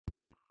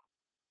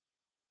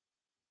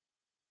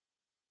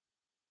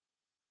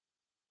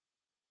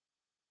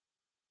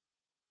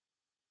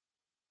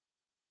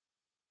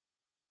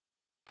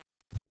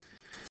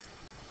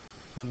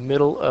the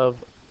middle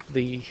of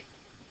the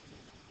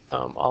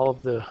all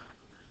of the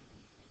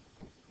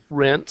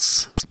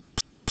rents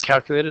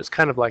calculated. It's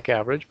kind of like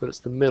average, but it's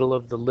the middle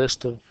of the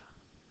list of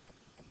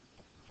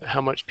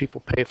how much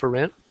people pay for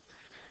rent.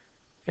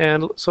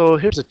 And so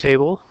here's a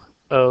table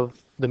of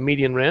the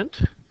median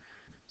rent.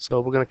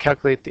 So we're going to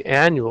calculate the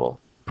annual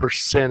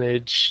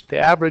percentage, the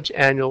average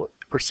annual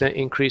percent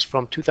increase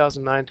from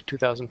 2009 to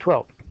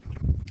 2012.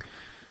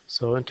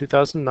 So in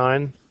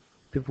 2009,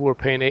 people were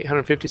paying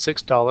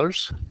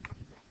 $856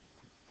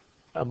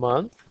 a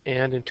month,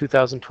 and in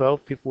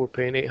 2012, people were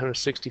paying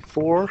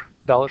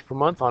 $864 per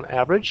month on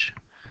average.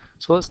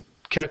 So let's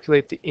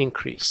calculate the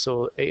increase.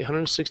 So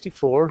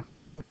 864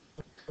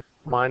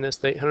 minus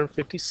the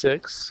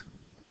 856,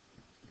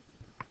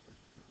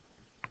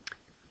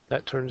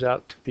 that turns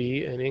out to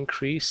be an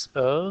increase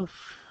of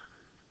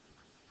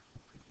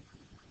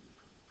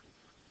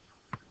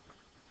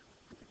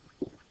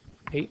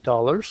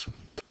 $8.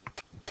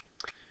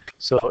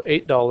 So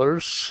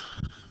 $8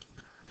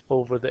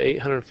 over the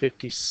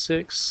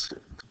 856,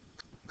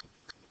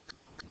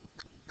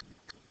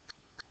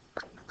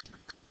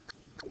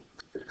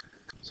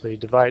 so you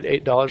divide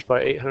 $8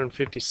 by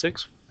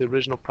 856, the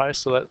original price,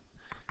 so that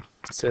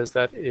says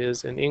that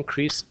is an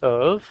increase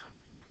of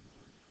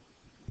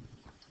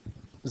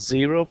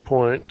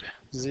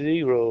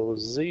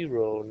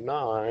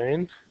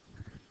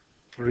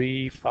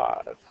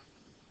 0.00935.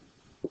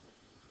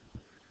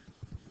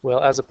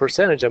 Well, as a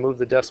percentage, I moved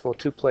the decimal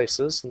 2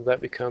 places, and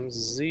that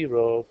becomes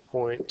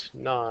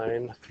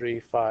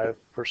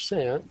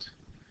 0.935%.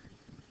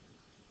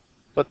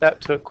 But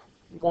that took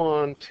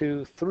 1,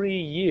 2, 3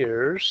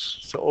 years.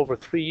 So over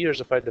 3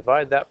 years, if I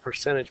divide that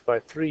percentage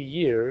by 3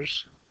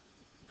 years,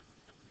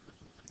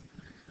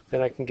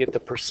 then I can get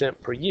the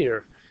percent per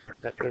year.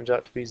 That turns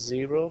out to be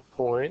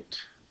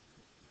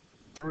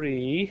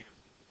 0.312.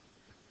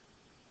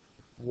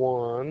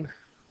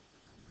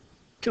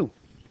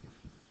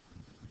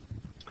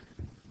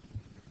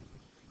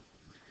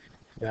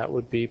 That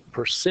would be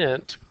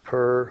percent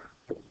per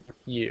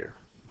year,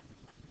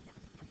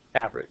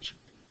 average.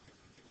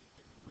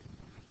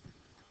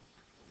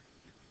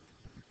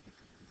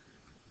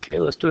 Okay,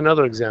 let's do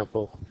another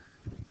example.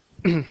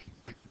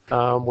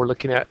 We're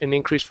looking at an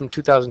increase from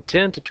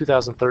 2010 to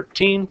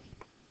 2013.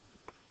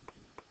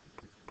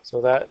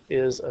 So that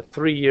is a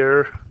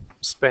 3-year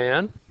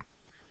span.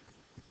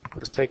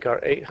 Let's take our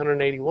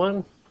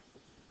 881.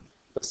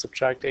 Let's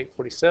subtract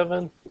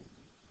 847.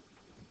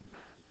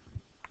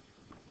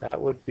 That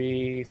would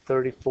be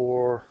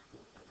 $34.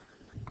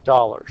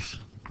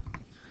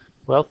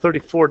 Well,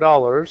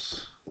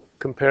 $34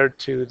 compared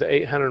to the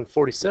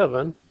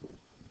 847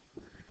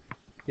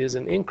 is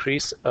an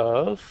increase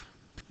of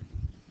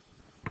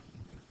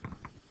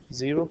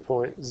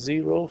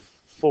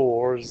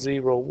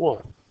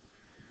 0.0401.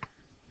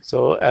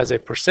 So as a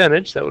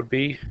percentage, that would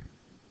be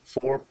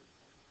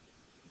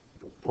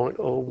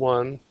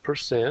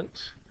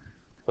 4.01%,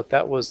 but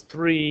that was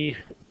 3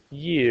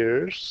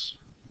 years.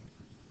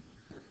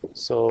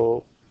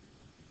 So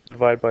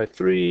divide by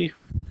 3,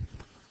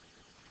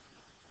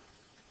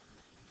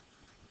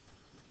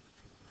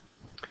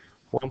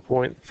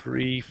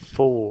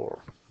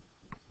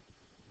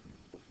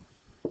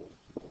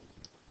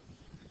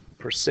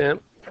 1.34%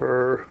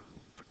 per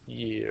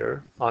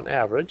year on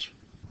average.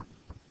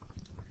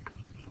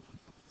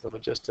 So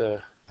just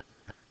a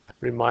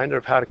reminder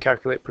of how to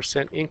calculate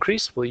percent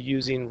increase. We're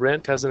using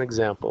rent as an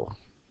example.